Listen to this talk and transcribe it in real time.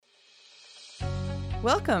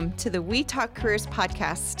Welcome to the We Talk Careers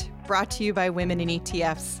podcast, brought to you by Women in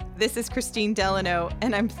ETFs. This is Christine Delano,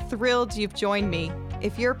 and I'm thrilled you've joined me.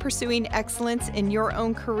 If you're pursuing excellence in your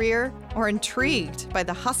own career or intrigued by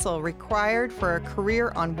the hustle required for a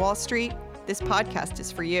career on Wall Street, this podcast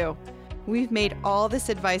is for you. We've made all this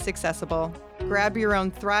advice accessible. Grab your own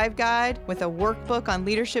Thrive Guide with a workbook on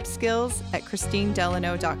leadership skills at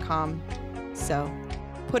christinedelano.com. So,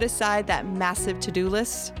 put aside that massive to-do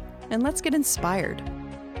list and let's get inspired.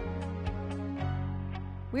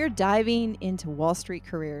 We're diving into Wall Street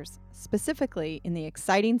careers, specifically in the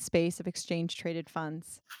exciting space of exchange-traded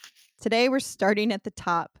funds. Today, we're starting at the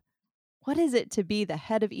top. What is it to be the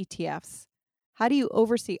head of ETFs? How do you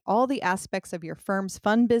oversee all the aspects of your firm's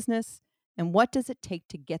fund business? And what does it take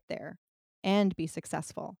to get there and be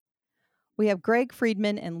successful? We have Greg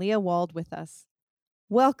Friedman and Leah Wald with us.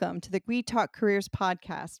 Welcome to the We Talk Careers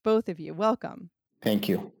podcast. Both of you, welcome. Thank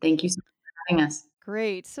you. Thank you so much for having us.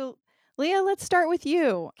 Great. So, Leah, let's start with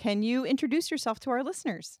you. Can you introduce yourself to our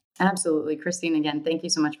listeners? Absolutely. Christine, again, thank you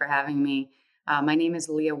so much for having me. My name is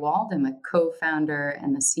Leah Wald. I'm a co-founder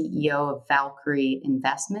and the CEO of Valkyrie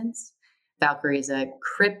Investments. Valkyrie is a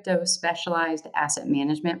crypto-specialized asset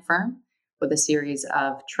management firm with a series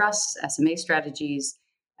of trusts, SMA strategies,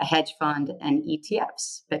 a hedge fund, and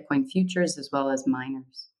ETFs, Bitcoin futures, as well as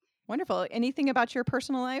miners. Wonderful. Anything about your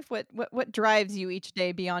personal life? What drives you each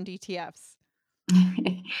day beyond ETFs?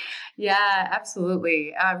 Yeah,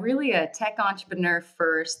 absolutely. Really a tech entrepreneur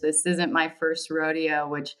first. This isn't my first rodeo,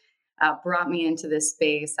 which brought me into this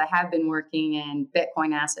space. I have been working in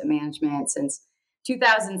Bitcoin asset management since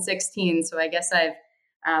 2016. So I guess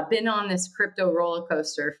I've been on this crypto roller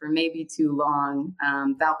coaster for maybe too long.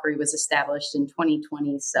 Valkyrie was established in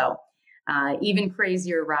 2020. So even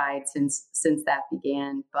crazier ride since that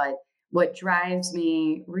began. But what drives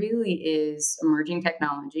me really is emerging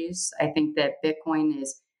technologies. I think that Bitcoin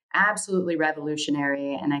is absolutely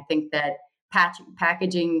revolutionary. And I think that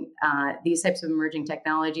packaging these types of emerging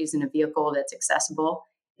technologies in a vehicle that's accessible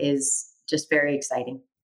is just very exciting.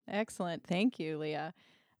 Excellent. Thank you, Leah.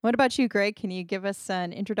 What about you, Greg? Can you give us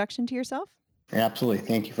an introduction to yourself? Absolutely.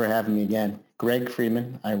 Thank you for having me again. Greg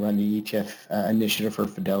Friedman. I run the ETF initiative for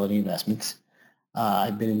Fidelity Investments.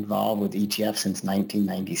 I've been involved with ETF since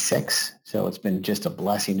 1996, so it's been just a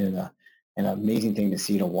blessing and an amazing thing to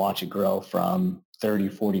see, to watch it grow from 30,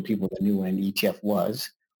 40 people that knew what an ETF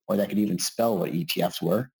was, or that could even spell what ETFs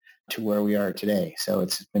were, to where we are today. So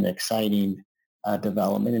it's been an exciting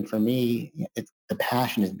development. And for me, the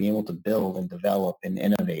passion is being able to build and develop and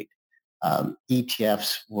innovate.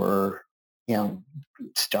 ETFs were,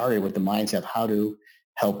 started with the mindset of how to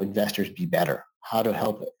help investors be better, how to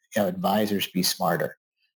help advisors be smarter.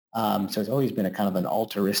 So it's always been a kind of an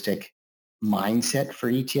altruistic mindset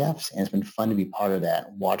for ETFs, and it's been fun to be part of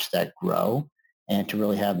that, watch that grow, and to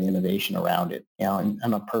really have the innovation around it. And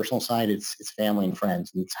on a personal side, it's family and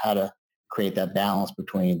friends. It's how to create that balance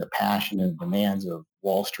between the passion and demands of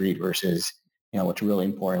Wall Street versus, what's really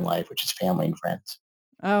important in life, which is family and friends.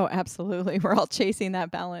 Oh, absolutely. We're all chasing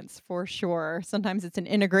that balance for sure. Sometimes it's an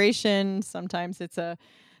integration. Sometimes it's a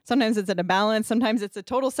balance. Sometimes it's a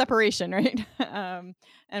total separation, right? And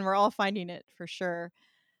we're all finding it for sure.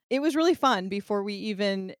 It was really fun before we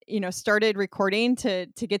even, started recording to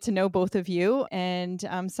get to know both of you. And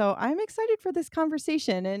so I'm excited for this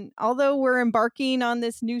conversation. And although we're embarking on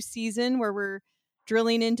this new season where we're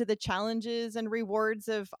drilling into the challenges and rewards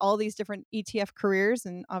of all these different ETF careers,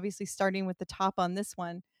 and obviously starting with the top on this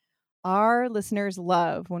one, our listeners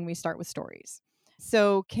love when we start with stories.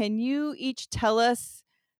 So can you each tell us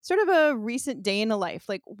sort of a recent day in a life?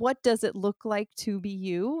 Like, what does it look like to be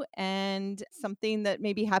you, and something that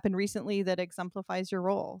maybe happened recently that exemplifies your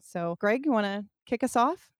role? So Greg, you want to kick us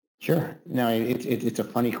off? Sure. No, it's a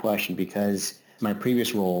funny question, because my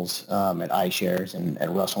previous roles at iShares and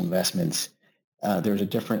at Russell Investments, there was a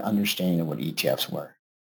different understanding of what ETFs were.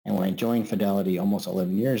 And when I joined Fidelity almost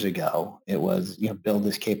 11 years ago, it was, build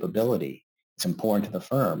this capability. It's important to the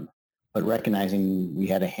firm, but recognizing we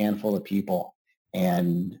had a handful of people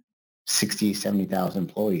and 60, 70,000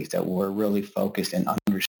 employees that were really focused and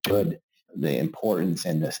understood the importance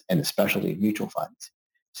and the specialty of mutual funds.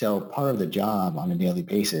 So part of the job on a daily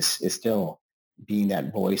basis is still being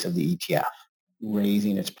that voice of the ETF,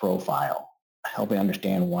 raising its profile, helping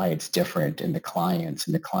understand why it's different, and the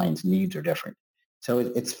clients needs are different. So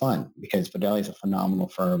it's fun, because Fidelity is a phenomenal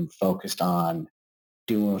firm focused on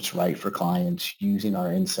doing what's right for clients, using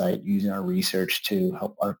our insight, using our research to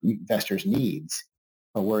help our investors' needs.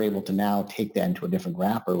 But we're able to now take that into a different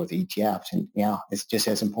wrapper with ETFs. And it's just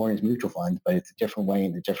as important as mutual funds, but it's a different way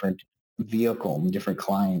and a different vehicle and different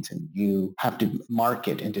clients, and you have to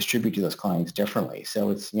market and distribute to those clients differently. So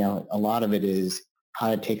it's, a lot of it is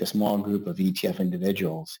how to take a small group of ETF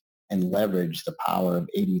individuals and leverage the power of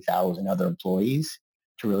 80,000 other employees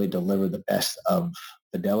to really deliver the best of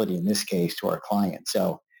Fidelity, in this case, to our clients.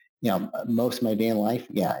 So, most of my day in life,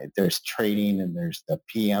 there's trading and there's the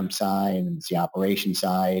PM side and it's the operation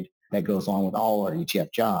side that goes along with all our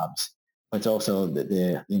ETF jobs. But it's also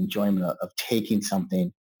the enjoyment of taking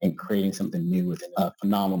something and creating something new within a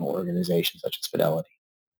phenomenal organization such as Fidelity.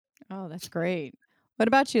 Oh, that's great. What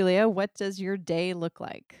about you, Leah? What does your day look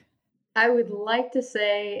like? I would like to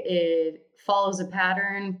say it follows a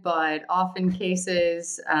pattern, but often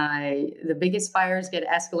cases, the biggest fires get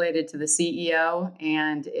escalated to the CEO,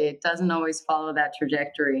 and it doesn't always follow that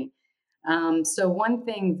trajectory. So, one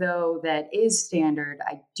thing though that is standard,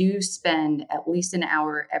 I do spend at least an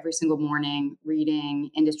hour every single morning reading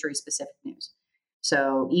industry specific news.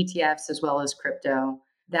 So, ETFs as well as crypto.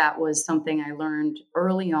 That was something I learned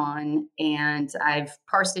early on, and I've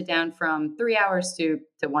parsed it down from 3 hours to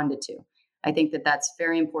 1 to 2. I think that that's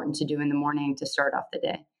very important to do in the morning to start off the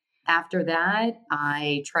day. After that,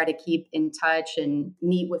 I try to keep in touch and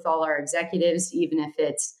meet with all our executives, even if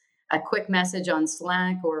it's a quick message on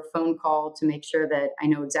Slack or a phone call, to make sure that I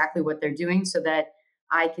know exactly what they're doing so that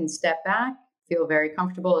I can step back, feel very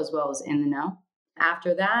comfortable as well as in the know.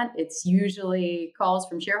 After that, it's usually calls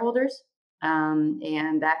from shareholders,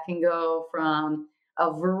 and that can go from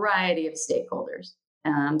a variety of stakeholders.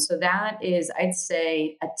 So that is, I'd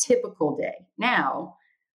say, a typical day. Now,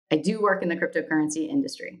 I do work in the cryptocurrency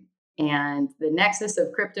industry, and the nexus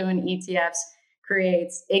of crypto and ETFs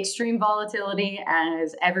creates extreme volatility,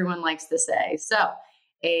 as everyone likes to say. So,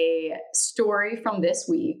 a story from this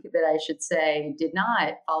week that I should say did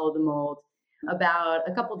not follow the mold. About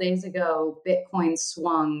a couple days ago, Bitcoin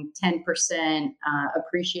swung 10%,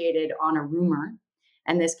 appreciated on a rumor,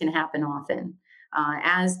 and this can happen often.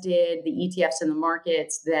 As did the ETFs in the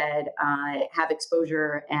markets that have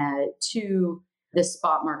exposure to the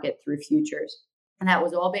spot market through futures. And that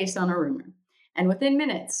was all based on a rumor. And within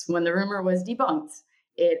minutes, when the rumor was debunked,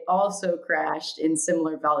 it also crashed in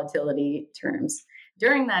similar volatility terms.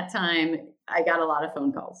 During that time, I got a lot of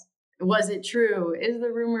phone calls. Was it true? Is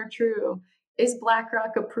the rumor true? Is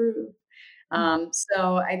BlackRock approved?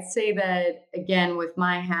 So I'd say that, again, with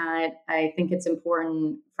my hat, I think it's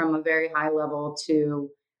important from a very high level to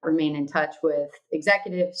remain in touch with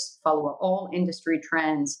executives, follow all industry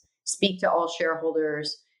trends, speak to all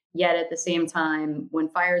shareholders. Yet at the same time, when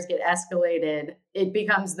fires get escalated, it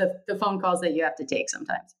becomes the phone calls that you have to take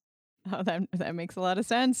sometimes. Oh, that makes a lot of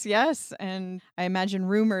sense. Yes, and I imagine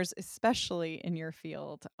rumors, especially in your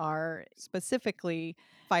field, are specifically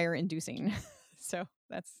fire inducing. So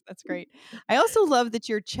that's great. I also love that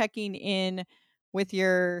you're checking in with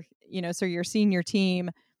so your senior team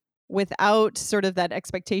without sort of that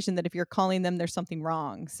expectation that if you're calling them, there's something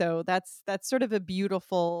wrong. So that's sort of a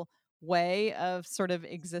beautiful way of sort of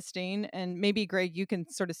existing. And maybe Greg, you can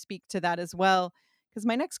sort of speak to that as well. Because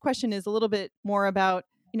my next question is a little bit more about,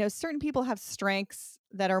 certain people have strengths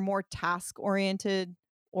that are more task oriented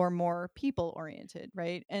or more people oriented,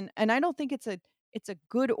 right? And I don't think it's a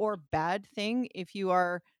good or bad thing if you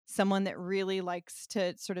are someone that really likes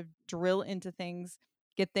to sort of drill into things,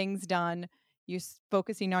 get things done, you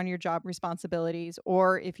focusing on your job responsibilities,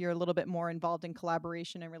 or if you're a little bit more involved in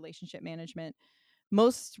collaboration and relationship management.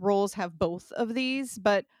 Most roles have both of these,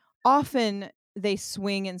 but often they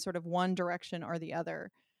swing in sort of one direction or the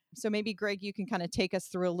other. So maybe Greg, you can kind of take us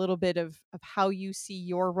through a little bit of how you see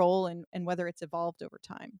your role and whether it's evolved over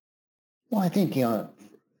time. Well, I think,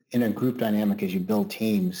 in a group dynamic, as you build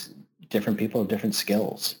teams, different people have different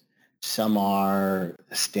skills. Some are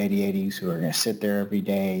steady Eddies who are going to sit there every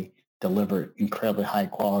day, deliver incredibly high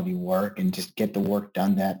quality work, and just get the work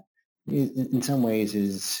done that in some ways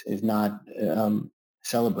is not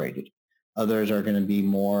celebrated. Others are going to be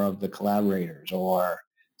more of the collaborators or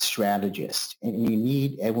strategists. And you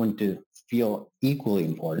need everyone to feel equally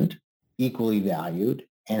important, equally valued,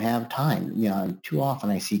 and have time. Too often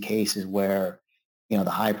I see cases where, the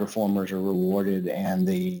high performers are rewarded and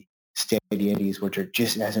the steady eddies, which are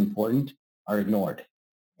just as important, are ignored.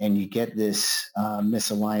 And you get this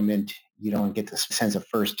misalignment. You don't get this sense of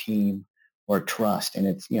first team or trust. And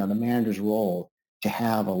it's, the manager's role to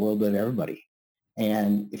have a little bit of everybody.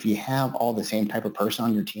 And if you have all the same type of person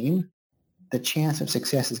on your team, the chance of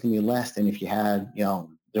success is going to be less than if you had,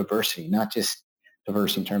 diversity, not just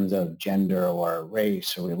diversity in terms of gender or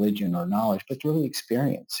race or religion or knowledge, but really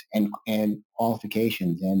experience and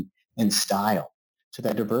qualifications and style. So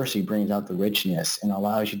that diversity brings out the richness and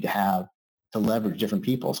allows you to have to leverage different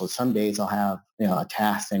people. So some days I'll have, a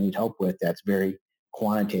task I need help with that's very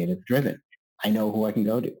quantitative driven. I know who I can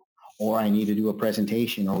go to, or I need to do a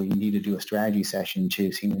presentation, or we need to do a strategy session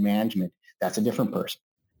to senior management. That's a different person.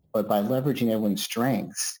 But by leveraging everyone's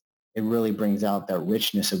strengths, it really brings out that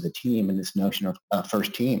richness of the team and this notion of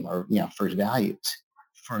first team, or, first values.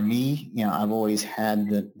 For me, I've always had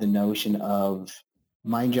the notion of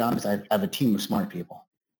my job is I have a team of smart people.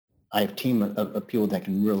 I have a team of people that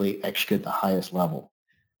can really execute at the highest level.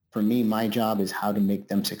 For me, my job is how to make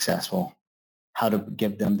them successful, how to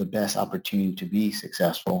give them the best opportunity to be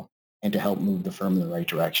successful, and to help move the firm in the right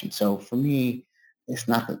direction. So for me, it's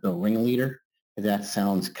not the ringleader. That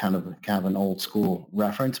sounds kind of an old school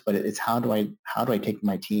reference, but it's how do I take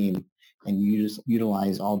my team and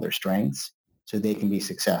utilize all their strengths so they can be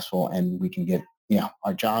successful and we can get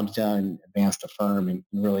our jobs done, advance the firm, and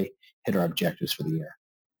really hit our objectives for the year.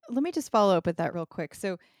 Let me just follow up with that real quick.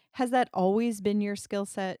 So, has that always been your skill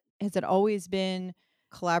set? Has it always been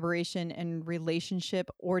collaboration and relationship?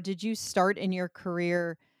 Or did you start in your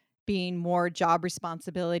career being more job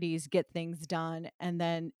responsibilities, get things done, and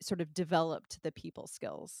then sort of developed the people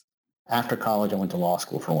skills? After college, I went to law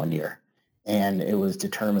school for 1 year, and it was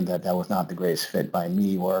determined that that was not the greatest fit by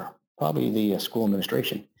me or probably the school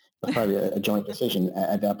administration. It was probably a joint decision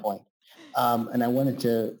at that point. And I went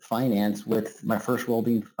into finance with my first role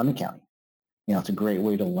being fund accounting. It's a great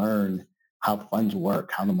way to learn how funds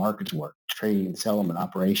work, how the markets work, trading, settlement,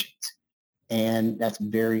 operations. And that's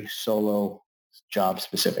very solo job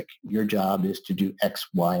specific. Your job is to do X,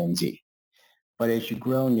 Y, and Z. But as you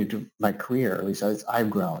grow in my career, at least as I've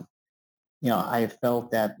grown, I have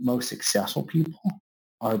felt that most successful people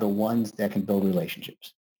are the ones that can build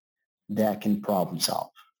relationships, that can problem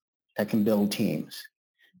solve, that can build teams,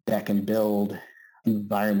 that can build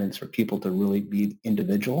environments for people to really be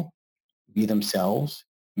individual, be themselves,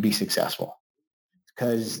 be successful.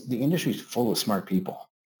 Because the industry is full of smart people.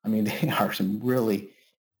 I mean, they are some really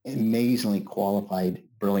amazingly qualified,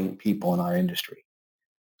 brilliant people in our industry.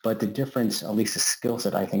 But the difference, at least the skill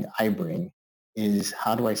set I think I bring, is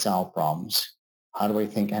how do I solve problems? How do I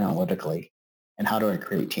think analytically? And how do I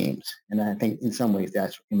create teams? And I think in some ways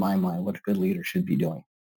that's, in my mind, what a good leader should be doing.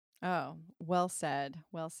 Oh, well said.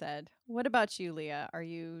 Well said. What about you, Leah? Are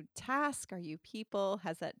you task? Are you people?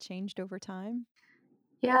 Has that changed over time?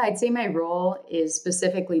 Yeah, I'd say my role is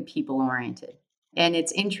specifically people oriented. And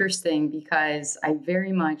it's interesting because I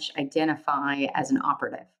very much identify as an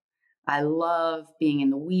operative. I love being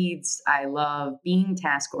in the weeds. I love being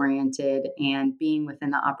task oriented and being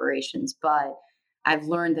within the operations. But I've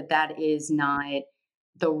learned that that is not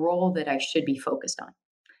the role that I should be focused on.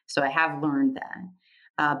 So I have learned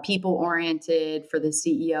that. People oriented for the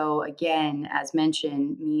CEO, again, as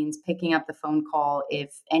mentioned, means picking up the phone call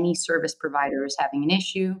if any service provider is having an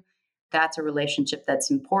issue. That's a relationship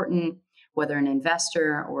that's important, whether an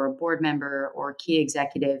investor or a board member or a key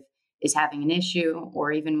executive is having an issue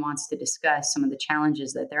or even wants to discuss some of the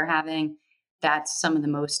challenges that they're having. That's some of the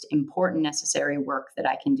most important necessary work that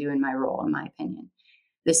I can do in my role, in my opinion.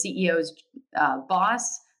 The CEO's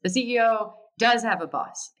boss, the CEO does have a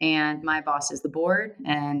boss, and my boss is the board,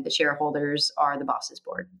 and the shareholders are the boss's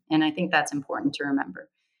board. And I think that's important to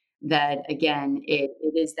remember that, again, it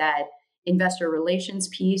is that investor relations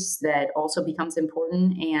piece that also becomes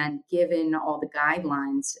important. And given all the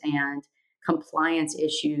guidelines and compliance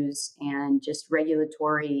issues and just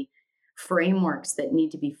regulatory frameworks that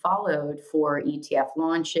need to be followed for ETF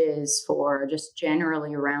launches, for just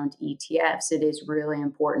generally around ETFs, it is really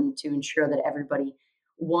important to ensure that everybody,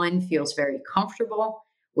 one, feels very comfortable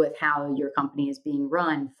with how your company is being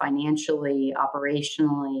run financially,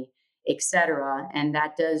 operationally, etc. And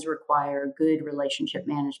that does require good relationship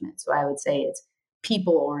management. So I would say it's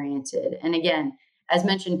people oriented. And again, as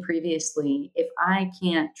mentioned previously, if I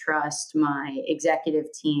can't trust my executive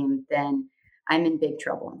team, then I'm in big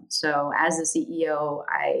trouble. So as a CEO,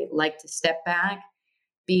 I like to step back,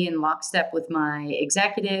 be in lockstep with my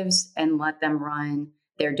executives, and let them run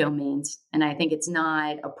their domains. And I think it's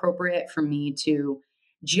not appropriate for me to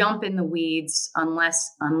jump in the weeds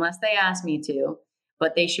unless they ask me to,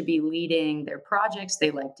 but they should be leading their projects.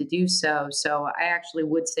 They like to do so. So I actually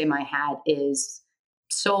would say my hat is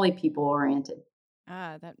solely people oriented.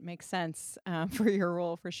 Ah, that makes sense for your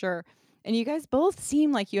role for sure. And you guys both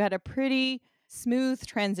seem like you had a pretty smooth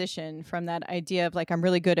transition from that idea of like, I'm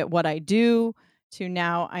really good at what I do to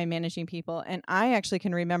now I'm managing people. And I actually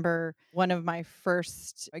can remember one of my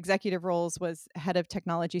first executive roles was head of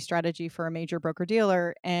technology strategy for a major broker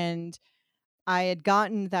dealer. And I had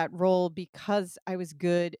gotten that role because I was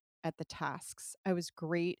good at the tasks. I was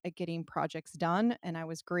great at getting projects done and I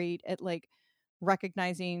was great at like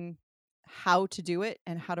recognizing how to do it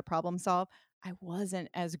and how to problem solve, I wasn't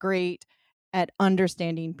as great at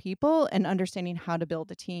understanding people and understanding how to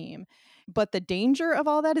build a team. But the danger of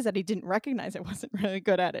all that is that I didn't recognize I wasn't really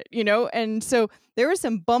good at it, And so there were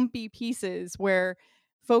some bumpy pieces where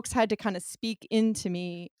folks had to kind of speak into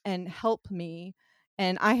me and help me.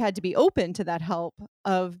 And I had to be open to that help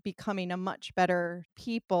of becoming a much better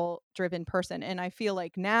people driven person. And I feel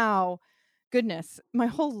like now, goodness, my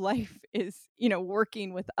whole life is,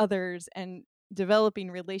 working with others and developing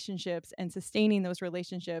relationships and sustaining those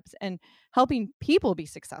relationships and helping people be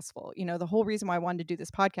successful. The whole reason why I wanted to do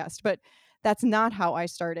this podcast, but that's not how I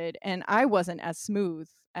started. And I wasn't as smooth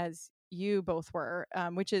as you both were,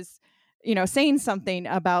 which is, saying something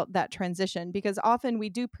about that transition, because often we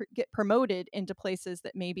do get promoted into places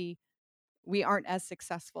that maybe we aren't as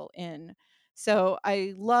successful in. So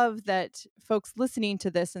I love that folks listening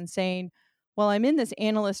to this and saying, well, I'm in this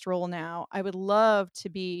analyst role now. I would love to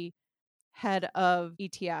be head of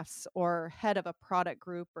ETFs or head of a product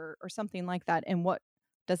group or something like that. And what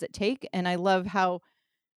does it take? And I love how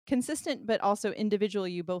consistent, but also individual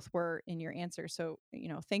you both were in your answer. So,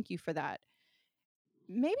 thank you for that.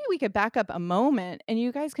 Maybe we could back up a moment and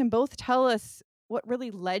you guys can both tell us what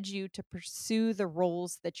really led you to pursue the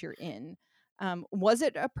roles that you're in. Was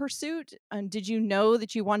it a pursuit? Did you know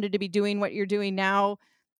that you wanted to be doing what you're doing now,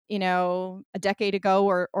 a decade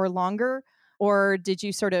ago or longer? Or did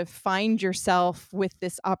you sort of find yourself with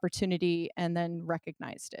this opportunity and then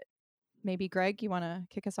recognized it? Maybe Greg, you want to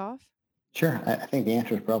kick us off? Sure. I think the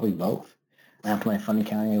answer is probably both. After my fund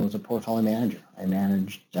accounting, I was a portfolio manager. I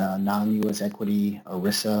managed non-U.S. equity,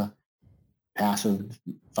 ERISA, passive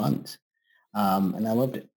funds. And I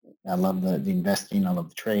loved it. I loved the investing. I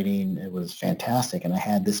loved the trading. It was fantastic. And I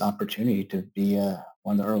had this opportunity to be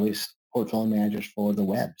one of the earliest portfolio managers for the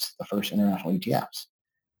WEBs, the first international ETFs.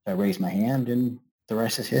 So I raised my hand and the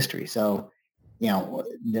rest is history. So,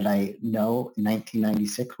 did I know in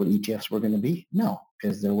 1996 what ETFs were going to be? No,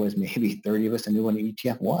 because there was maybe 30 of us that knew what an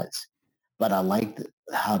ETF was. But I liked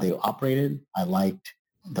how they operated. I liked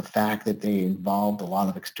the fact that they involved a lot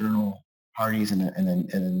of external parties in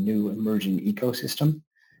a new emerging ecosystem.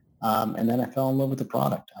 And then I fell in love with the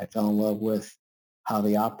product. I fell in love with how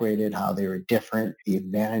they operated, how they were different, the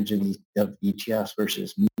advantage of ETFs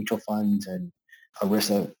versus mutual funds and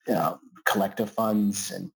ERISA collective funds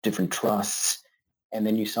and different trusts. And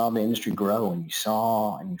then you saw the industry grow and you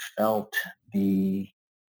saw and you felt the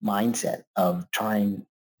mindset of trying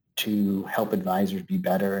to help advisors be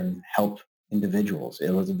better and help individuals.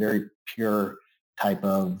 It was a very pure type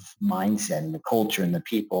of mindset and the culture and the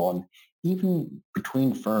people. And even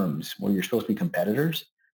between firms where you're supposed to be competitors,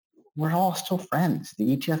 we're all still friends.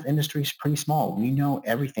 The ETF industry is pretty small. We know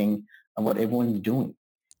everything of what everyone's doing.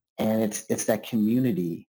 And it's that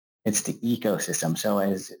community, it's the ecosystem. So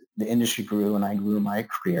as the industry grew and I grew my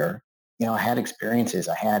career, I had experiences,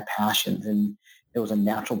 I had passions, and it was a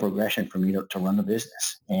natural progression for me to run a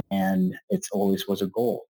business. And it's always was a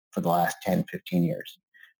goal for the last 10, 15 years.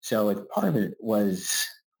 So part of it was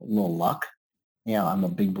a little luck. I'm a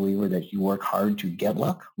big believer that you work hard to get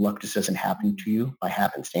luck. Luck just doesn't happen to you by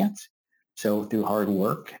happenstance. So through hard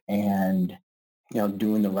work and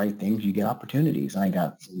doing the right things, you get opportunities. And I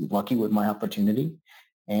got lucky with my opportunity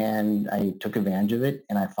and I took advantage of it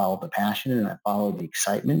and I followed the passion and I followed the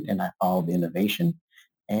excitement and I followed the innovation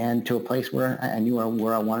and to a place where I knew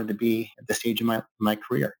where I wanted to be at this stage of my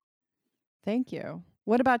career. Thank you.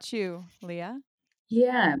 What about you, Leah?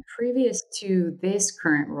 Yeah, previous to this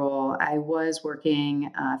current role, I was working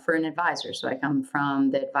for an advisor. So I come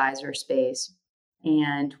from the advisor space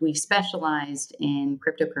and we specialized in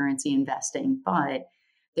cryptocurrency investing, but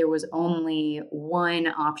there was only one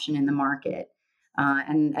option in the market.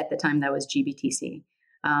 And at the time, that was GBTC.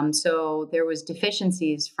 So there was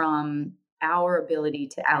deficiencies from our ability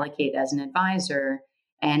to allocate as an advisor,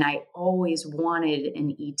 and I always wanted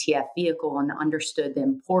an ETF vehicle and understood the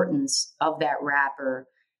importance of that wrapper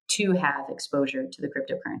to have exposure to the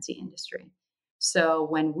cryptocurrency industry. So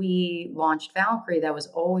when we launched Valkyrie, that was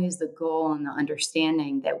always the goal and the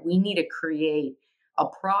understanding that we need to create a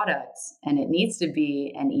product and it needs to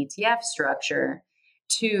be an ETF structure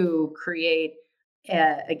to create,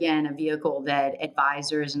 again, a vehicle that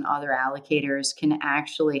advisors and other allocators can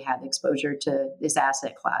actually have exposure to this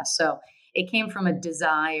asset class. So it came from a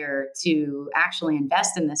desire to actually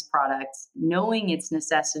invest in this product, knowing its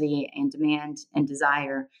necessity and demand and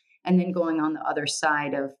desire, and then going on the other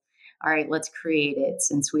side of, all right, let's create it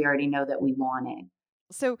since we already know that we want it.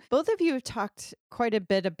 So both of you have talked quite a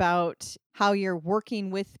bit about how you're working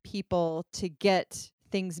with people to get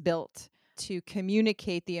things built, to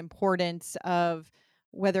communicate the importance of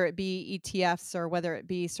whether it be ETFs or whether it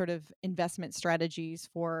be sort of investment strategies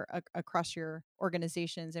for across your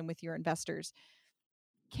organizations and with your investors.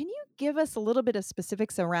 Can you give us a little bit of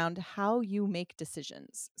specifics around how you make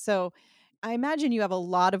decisions? So, I imagine you have a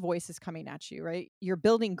lot of voices coming at you, right? You're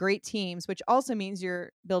building great teams, which also means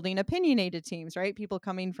you're building opinionated teams, right? People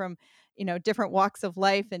coming from, different walks of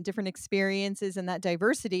life and different experiences, and that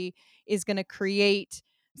diversity is going to create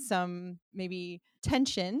some maybe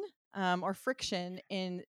tension or friction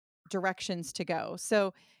in directions to go.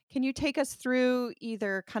 So, can you take us through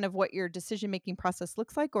either kind of what your decision making process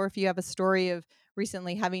looks like, or if you have a story of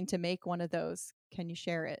recently having to make one of those, can you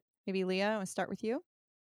share it? Maybe Leah, I'll start with you.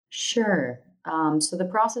 Sure. So the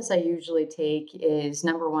process I usually take is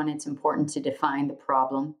number one, it's important to define the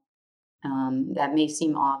problem. That may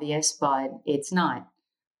seem obvious, but it's not.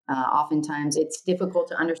 Oftentimes, it's difficult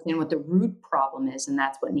to understand what the root problem is, and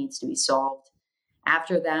that's what needs to be solved.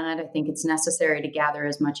 After that, I think it's necessary to gather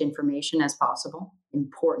as much information as possible,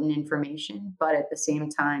 important information, but at the same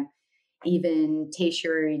time, even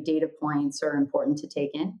tertiary data points are important to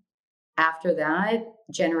take in. After that,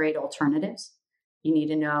 generate alternatives. You need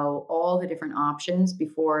to know all the different options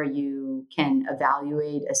before you can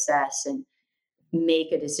evaluate, assess, and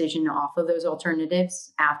make a decision off of those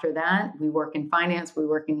alternatives. After that, we work in finance, we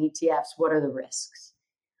work in ETFs. What are the risks?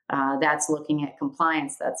 That's looking at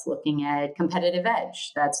compliance, that's looking at competitive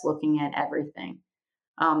edge, that's looking at everything.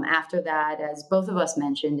 After that, as both of us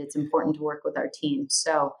mentioned, it's important to work with our team.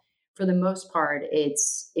 So, for the most part,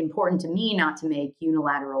 it's important to me not to make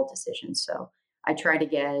unilateral decisions. So, I try to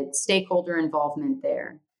get stakeholder involvement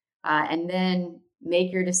there, and then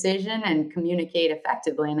make your decision and communicate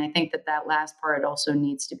effectively. And I think that that last part also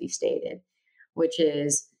needs to be stated, which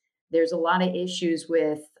is there's a lot of issues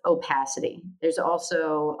with opacity. There's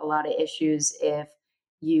also a lot of issues if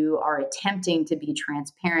you are attempting to be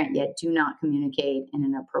transparent yet do not communicate in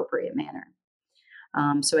an appropriate manner.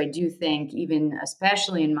 So I do think, even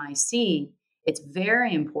especially in my seat, it's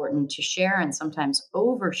very important to share and sometimes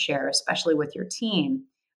overshare, especially with your team,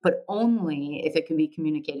 but only if it can be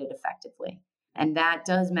communicated effectively. And that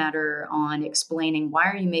does matter on explaining why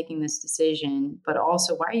are you making this decision, but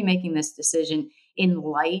also why are you making this decision in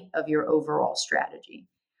light of your overall strategy?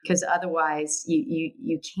 Because otherwise,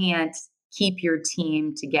 you can't keep your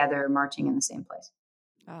team together marching in the same place.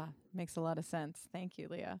 Makes a lot of sense. Thank you,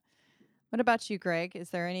 Leah. What about you, Greg? Is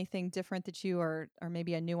there anything different that you or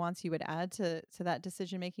maybe a nuance you would add to that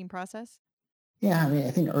decision making process? Yeah, I mean,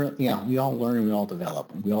 I think we all learn and we all develop.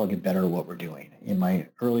 We all get better at what we're doing. In my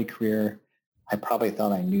early career, I probably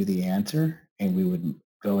thought I knew the answer, and we would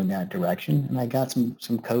go in that direction. And I got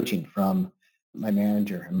some coaching from my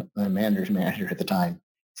manager's manager at the time,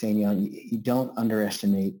 saying, you don't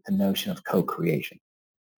underestimate the notion of co-creation.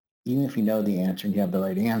 Even if you know the answer and you have the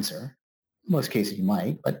right answer, in most cases you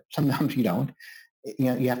might, but sometimes you don't.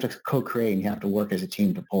 You have to co-create and you have to work as a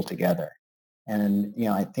team to pull together. And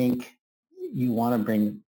I think you want to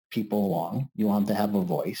bring people along. You want them to have a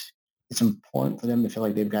voice. It's important for them to feel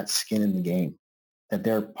like they've got skin in the game, that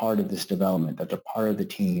they're part of this development, that they're part of the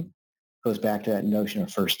team. Goes back to that notion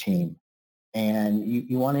of first team. And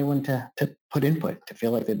you want everyone to put input, to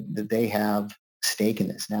feel like that they have stake in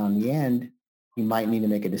this. Now, in the end, you might need to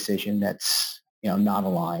make a decision that's not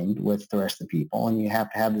aligned with the rest of the people, and you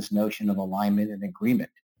have to have this notion of alignment and agreement,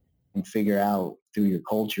 and figure out through your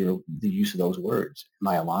culture the use of those words. Am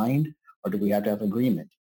I aligned, or do we have to have agreement?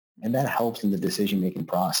 And that helps in the decision-making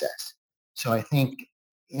process. So I think,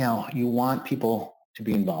 you want people to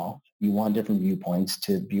be involved. You want different viewpoints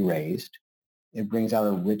to be raised. It brings out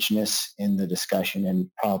a richness in the discussion, and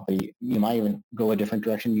probably you might even go a different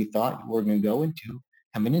direction you thought you were going to go into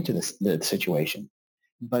coming into the situation.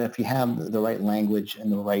 But if you have the right language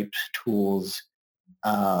and the right tools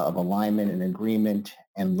of alignment and agreement,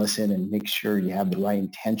 and listen and make sure you have the right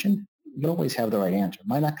intention, you always have the right answer. It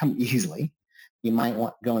might not come easily. You might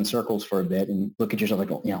want to go in circles for a bit and look at yourself like,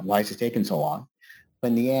 why is it taking so long? But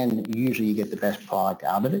in the end, usually you get the best product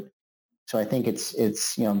out of it. So I think it's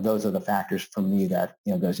those are the factors for me that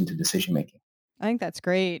goes into decision making. I think that's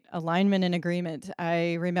great. Alignment and agreement.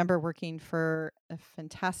 I remember working for a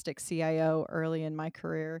fantastic CIO early in my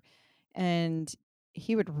career, and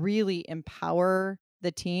he would really empower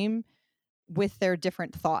the team with their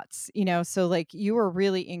different thoughts, so like you were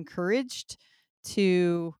really encouraged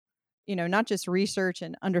to, not just research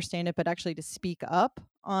and understand it, but actually to speak up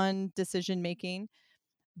on decision making.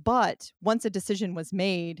 But once a decision was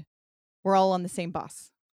made, we're all on the same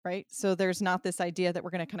bus. right? So there's not this idea that we're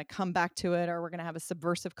going to kind of come back to it, or we're going to have a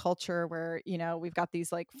subversive culture where, we've got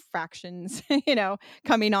these like fractions,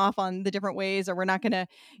 coming off on the different ways, or we're not going to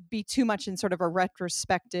be too much in sort of a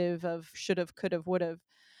retrospective of should have, could have, would have.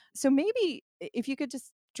 So maybe if you could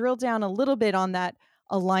just drill down a little bit on that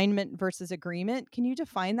alignment versus agreement, can you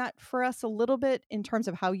define that for us a little bit in terms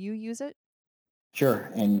of how you use it?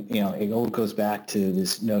 Sure. And, it all goes back to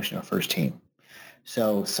this notion of first team.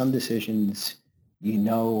 So some decisions,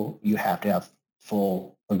 you have to have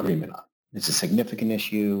full agreement on. It's a significant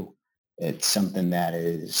issue. It's something that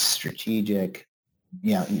is strategic.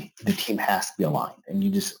 The team has to be aligned. And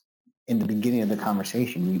you just, in the beginning of the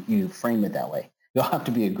conversation, you frame it that way. You'll have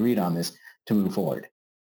to be agreed on this to move forward.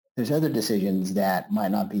 There's other decisions that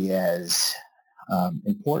might not be as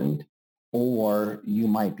important, or you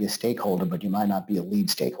might be a stakeholder, but you might not be a lead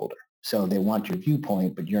stakeholder. So they want your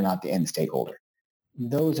viewpoint, but you're not the end stakeholder.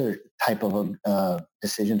 Those are type of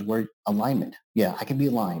decisions where alignment. Yeah, I can be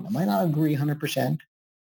aligned. I might not agree 100%.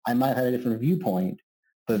 I might have had a different viewpoint,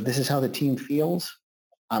 but if this is how the team feels,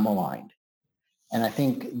 I'm aligned. And I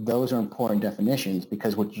think those are important definitions,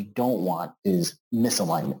 because what you don't want is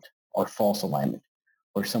misalignment or false alignment,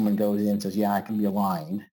 where someone goes in and says, yeah, I can be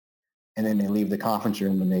aligned. And then they leave the conference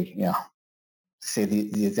room and they, say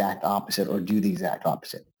the exact opposite or do the exact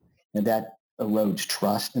opposite. And that erodes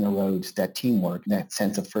trust and erodes that teamwork, that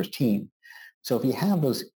sense of first team. So if you have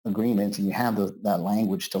those agreements and you have that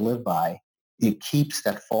language to live by, it keeps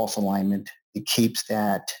that false alignment. It keeps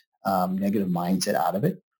that negative mindset out of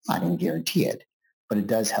it. I didn't guarantee it, but it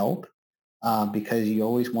does help because you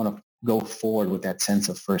always want to go forward with that sense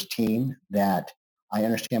of first team, that I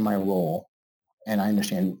understand my role and I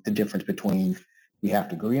understand the difference between we have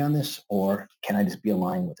to agree on this or can I just be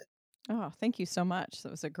aligned with it? Oh, thank you so much.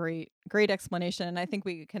 That was a great explanation. And I think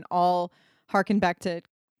we can all harken back to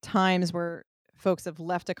times where folks have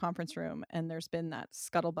left a conference room and there's been that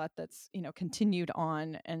scuttlebutt that's, continued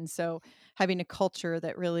on. And so having a culture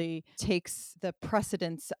that really takes the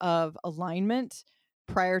precedence of alignment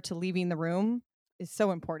prior to leaving the room is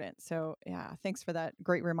so important. So yeah, thanks for that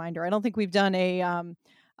great reminder. I don't think we've done a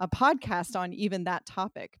podcast on even that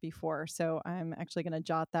topic before. So I'm actually going to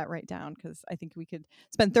jot that right down because I think we could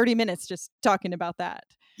spend 30 minutes just talking about that.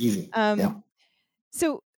 Easy. Yeah. Um,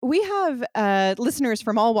 so we have listeners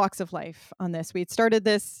from all walks of life on this. We had started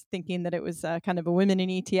this thinking that it was kind of a women in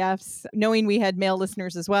ETFs, knowing we had male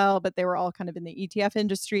listeners as well, but they were all kind of in the ETF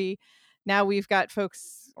industry. Now we've got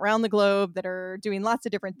folks around the globe that are doing lots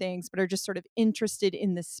of different things, but are just sort of interested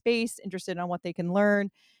in the space, interested on what they can learn,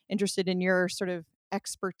 interested in your sort of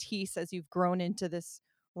expertise as you've grown into this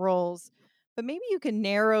roles. But maybe you can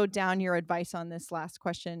narrow down your advice on this last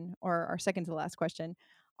question, or our second to the last question,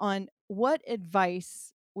 on what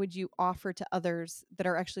advice would you offer to others that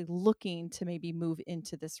are actually looking to maybe move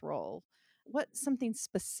into this role? What's something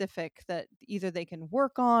specific that either they can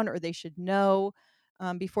work on or they should know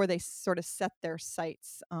before they sort of set their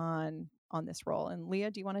sights on this role? And Leah,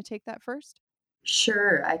 do you want to take that first?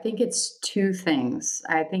 Sure. I think it's two things.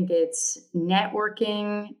 I think it's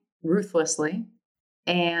networking ruthlessly,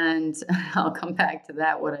 and I'll come back to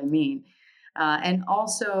that, what I mean. And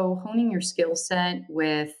also honing your skill set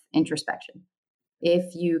with introspection.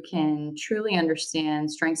 If you can truly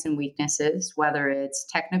understand strengths and weaknesses, whether it's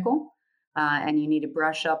technical and you need to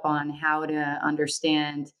brush up on how to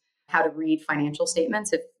understand how to read financial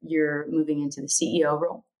statements if you're moving into the CEO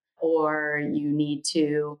role, or you need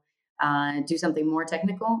to do something more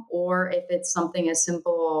technical, or if it's something as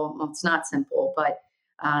simple, well, it's not simple, but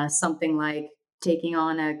something like taking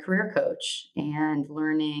on a career coach and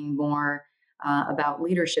learning more about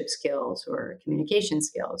leadership skills or communication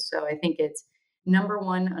skills. So I think it's number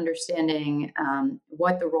one, understanding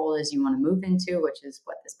what the role is you want to move into, which is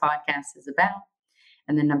what this podcast is about.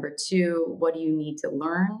 And then number two, what do you need to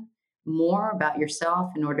learn more about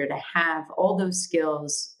yourself in order to have all those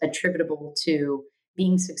skills attributable to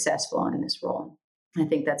being successful in this role? I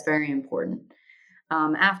think that's very important.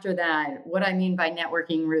 After that, what I mean by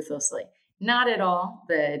networking ruthlessly, not at all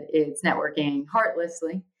that it's networking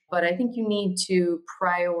heartlessly, but I think you need to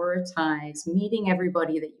prioritize meeting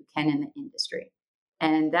everybody that you can in the industry.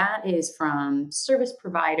 And that is from service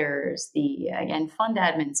providers, the again fund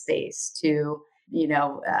admin space, to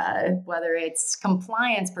whether it's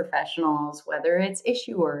compliance professionals, whether it's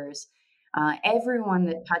issuers, everyone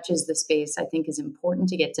that touches the space, I think is important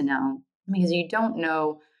to get to know, because you don't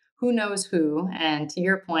know who knows who. And to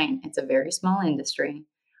your point, it's a very small industry,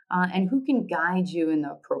 and who can guide you in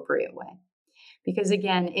the appropriate way. Because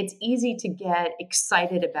again, it's easy to get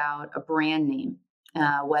excited about a brand name,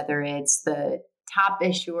 whether it's the top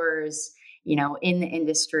issuers in the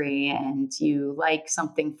industry and you like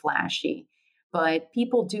something flashy. But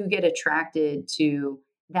people do get attracted to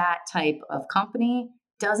that type of company.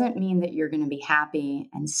 Doesn't mean that you're going to be happy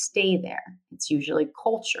and stay there. It's usually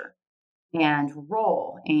culture and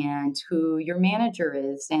role and who your manager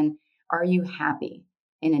is and are you happy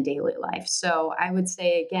in a daily life. So I would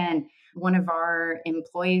say again, one of our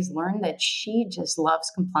employees learned that she just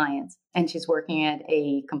loves compliance and she's working at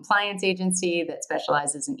a compliance agency that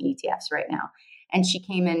specializes in ETFs right now, and she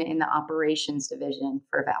came in the operations division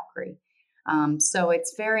for Valkyrie. So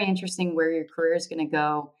it's very interesting where your career is going to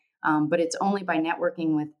go, but it's only by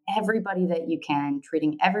networking with everybody that you can,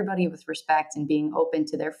 treating everybody with respect and being open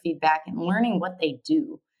to their feedback and learning what they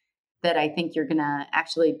do, that I think you're going to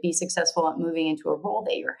actually be successful at moving into a role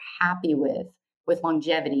that you're happy with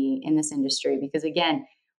longevity in this industry. Because again,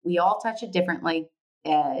 we all touch it differently,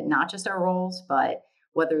 not just our roles, but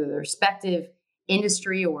whether the respective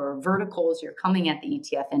industry or verticals you're coming at the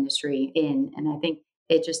ETF industry in. And I think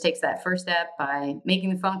it just takes that first step by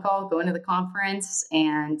making the phone call, going to the conference,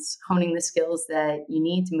 and honing the skills that you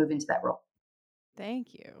need to move into that role.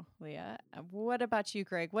 Thank you, Leah. What about you,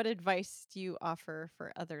 Greg? What advice do you offer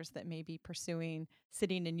for others that may be pursuing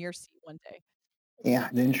sitting in your seat one day? Yeah,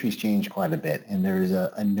 the industry's changed quite a bit, and there's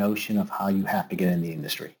a notion of how you have to get in the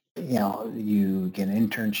industry. You get an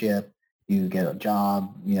internship, you get a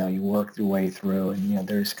job, you work your way through, and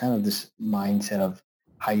there's kind of this mindset of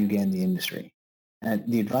how you get in the industry. And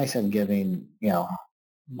the advice I'm giving,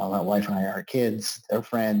 my wife and I, our kids, their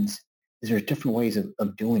friends, is there's different ways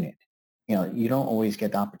of doing it. You don't always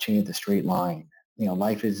get the opportunity at the straight line.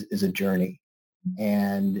 Life is a journey,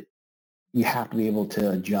 and you have to be able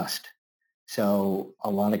to adjust. So a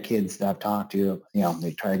lot of kids that I've talked to,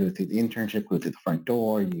 they try to go through the internship, go through the front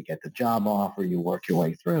door, you get the job offer, you work your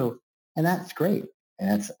way through, and that's great.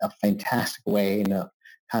 And that's a fantastic way and a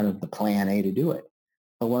kind of the plan A to do it.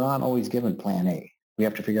 But we're not always given plan A. We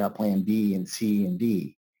have to figure out plan B and C and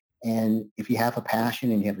D. And if you have a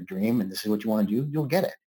passion and you have a dream and this is what you want to do, you'll get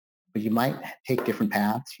it. But you might take different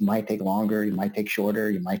paths. You might take longer. You might take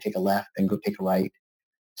shorter. You might take a left and go take a right.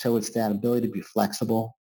 So it's that ability to be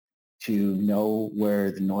flexible, to know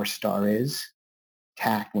where the North Star is,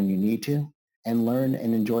 tact when you need to, and learn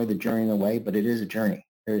and enjoy the journey in the way. But it is a journey.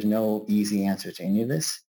 There's no easy answer to any of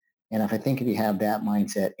this. And if you have that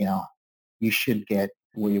mindset, you should get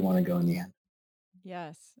where you want to go in the end.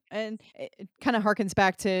 Yes. And it kind of harkens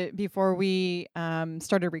back to before we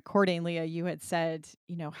started recording, Leah, you had said,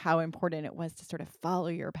 how important it was to sort of follow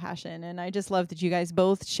your passion. And I just love that you guys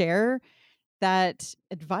both share that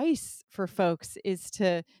advice for folks is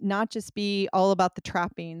to not just be all about the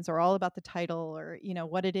trappings or all about the title or,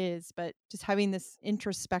 what it is, but just having this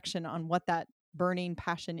introspection on what that burning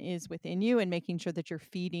passion is within you and making sure that you're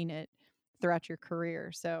feeding it throughout your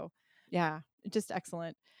career. So, yeah, just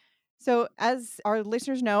excellent. So, as our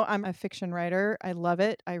listeners know, I'm a fiction writer. I love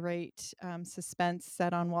it. I write suspense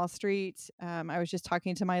set on Wall Street. I was just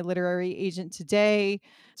talking to my literary agent today.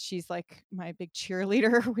 She's like my big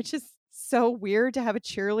cheerleader, which is so weird to have a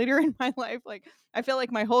cheerleader in my life. Like, I feel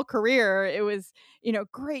like my whole career, it was,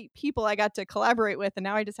 great people I got to collaborate with. And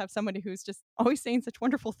now I just have somebody who's just always saying such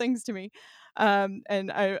wonderful things to me. And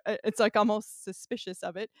it's like almost suspicious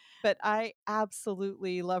of it. But I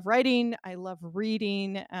absolutely love writing. I love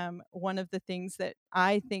reading. One of the things that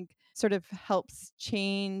I think sort of helps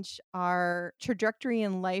change our trajectory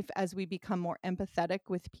in life as we become more empathetic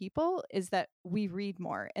with people is that we read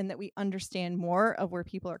more and that we understand more of where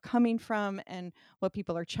people are coming from and what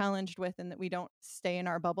people are challenged with, and that we don't stay in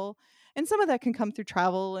our bubble. And some of that can come through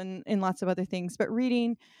travel and lots of other things, but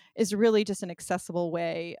reading is really just an accessible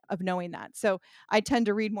way of knowing that. So I tend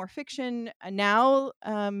to read more fiction now,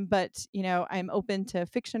 but I'm open to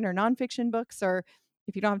fiction or nonfiction books. Or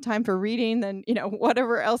if you don't have time for reading, then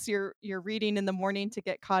whatever else you're reading in the morning to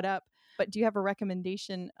get caught up. But do you have a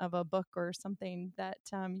recommendation of a book or something that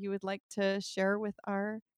you would like to share with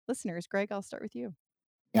our listeners? Greg, I'll start with you.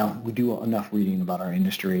 We do enough reading about our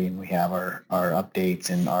industry, and we have our updates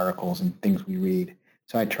and articles and things we read.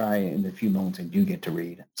 So I try in the few moments I do get to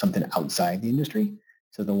read something outside the industry.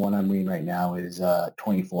 So the one I'm reading right now is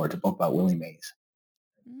 24. It's a book about Willie Mays.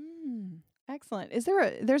 Excellent.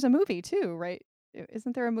 There's a movie too, right?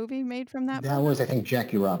 Isn't there a movie made from that That book? was, I think,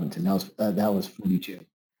 Jackie Robinson. That was 42.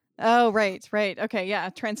 Oh, right, right. Okay, yeah,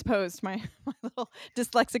 transposed my, my little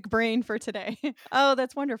dyslexic brain for today. Oh,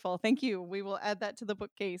 that's wonderful. Thank you. We will add that to the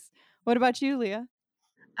bookcase. What about you, Leah?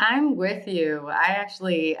 I'm with you. I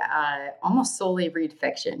actually almost solely read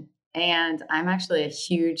fiction, and I'm actually a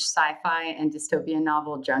huge sci-fi and dystopian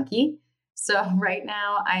novel junkie. So right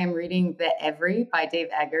now, I am reading The Every by Dave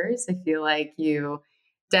Eggers. I feel like you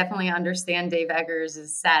definitely understand Dave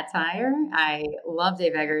Eggers' satire. I love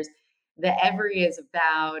Dave Eggers. The Every is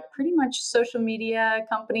about pretty much social media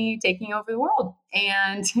company taking over the world.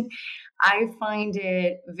 And I find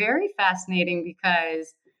it very fascinating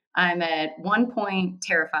because I'm at one point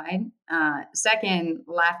terrified, second,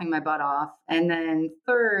 laughing my butt off, and then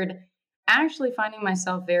third, actually finding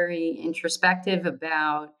myself very introspective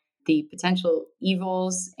about the potential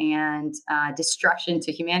evils and destruction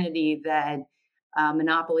to humanity that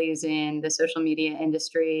monopolies in the social media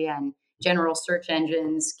industry and general search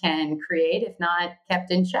engines can create if not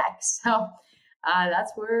kept in check. So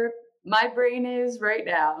that's where my brain is right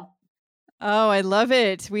now. Oh, I love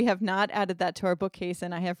it. We have not added that to our bookcase,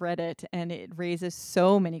 and I have read it, and it raises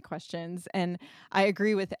so many questions. And I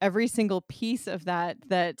agree with every single piece of that,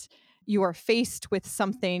 that you are faced with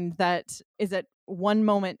something that is at one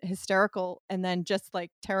moment hysterical and then just like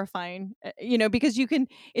terrifying, because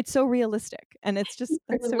it's so realistic and it's just,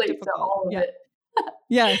 I that's so relate to difficult. all of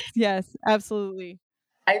Yeah. it. Yes, absolutely.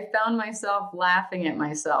 I found myself laughing at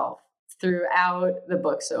myself throughout the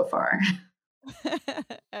book so far.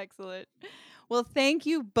 Excellent. Well, thank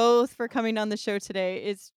you both for coming on the show today.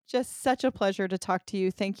 It's just such a pleasure to talk to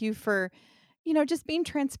you. Thank you for, just being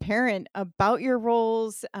transparent about your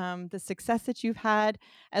roles, the success that you've had,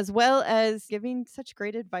 as well as giving such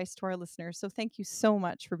great advice to our listeners. So thank you so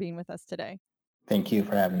much for being with us today. Thank you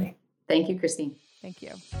for having me. Thank you, Christine. Thank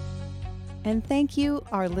you. And thank you,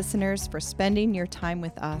 our listeners, for spending your time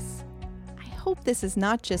with us. I hope this is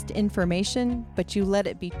not just information, but you let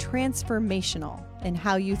it be transformational in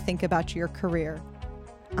how you think about your career.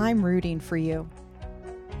 I'm rooting for you.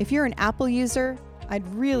 If you're an Apple user, I'd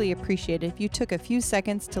really appreciate it if you took a few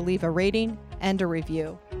seconds to leave a rating and a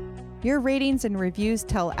review. Your ratings and reviews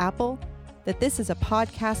tell Apple that this is a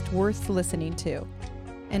podcast worth listening to.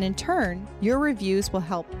 And in turn, your reviews will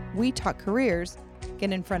help We Talk Careers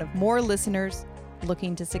get in front of more listeners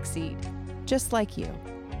looking to succeed, just like you.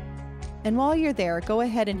 And while you're there, go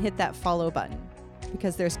ahead and hit that follow button,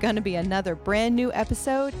 because there's going to be another brand new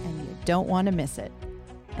episode and you don't want to miss it.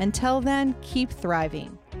 Until then, keep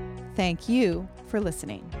thriving. Thank you for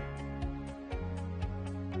listening.